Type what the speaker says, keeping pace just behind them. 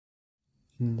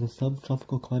In the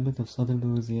subtropical climate of southern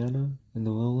Louisiana, in the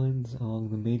lowlands along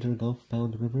the major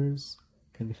Gulf-bound rivers,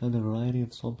 can be found a variety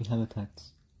of swampy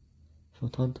habitats.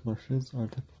 Flotant Marshes are a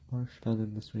type of marsh found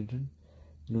in this region,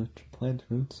 in which plant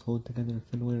roots hold together a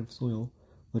thin layer of soil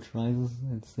which rises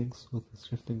and sinks with the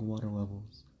shifting water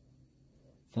levels.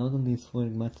 Found in these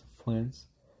floating mats of plants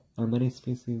are many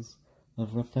species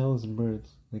of reptiles and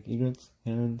birds, like egrets,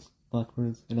 herons,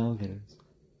 blackbirds, and alligators.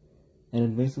 An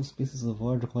invasive species of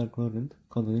large aquatic rodent,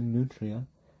 called the nutria,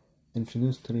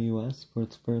 introduced to the U.S. for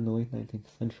its fur in the late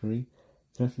 19th century,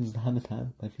 threatens the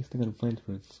habitat by feasting on plant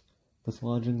roots,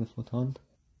 dislodging the flotant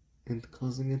and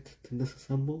causing it to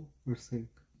disassemble or sink.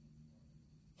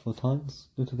 Flotants,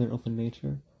 due to their open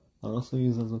nature, are also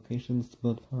used as locations to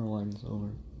build power lines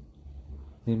over.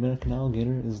 The American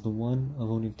alligator is the one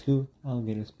of only 2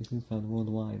 alligator species found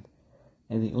worldwide,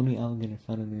 and the only alligator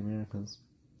found in the Americas.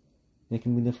 They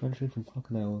can be differentiated from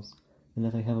crocodiles in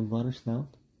that they have a broader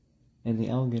snout, and the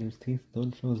alligator's teeth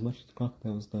don't show as much as the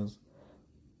crocodile's does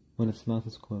when its mouth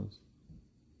is closed.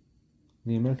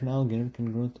 The American alligator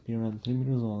can grow to be around 3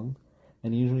 meters long,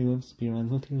 and usually lives to be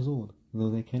around 50 years old, though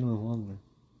they can live longer.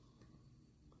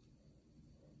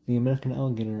 The American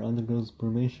alligator undergoes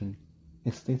brumation,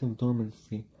 a state of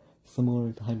dormancy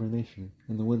similar to hibernation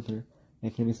in the winter,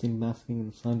 and can be seen basking in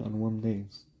the sun on warm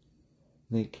days.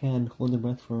 They can hold their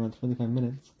breath for around 25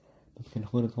 minutes, but can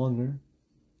hold it longer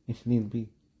if need be.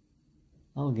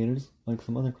 Alligators, like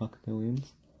some other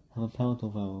crocodilians, have a palatal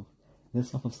valve.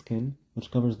 This off of skin,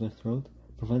 which covers their throat,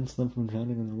 prevents them from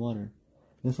drowning in the water.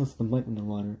 This lets them bite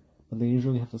underwater, but they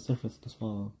usually have to surface to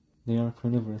swallow. They are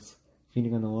carnivorous,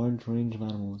 feeding on a large range of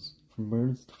animals, from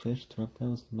birds to fish to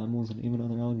reptiles to mammals and even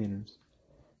other alligators.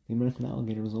 The American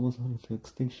alligator was almost coming to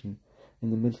extinction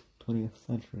in the mid-20th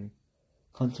century.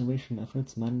 Conservation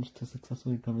efforts managed to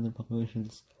successfully recover their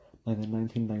populations by the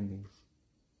 1990s.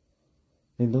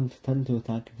 They don't tend to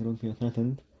attack if they don't feel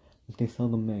threatened, but they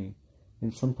seldom may.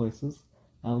 In some places,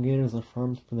 alligators are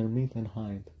farmed for their meat and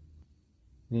hide.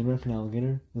 The American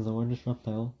alligator is the largest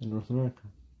reptile in North America.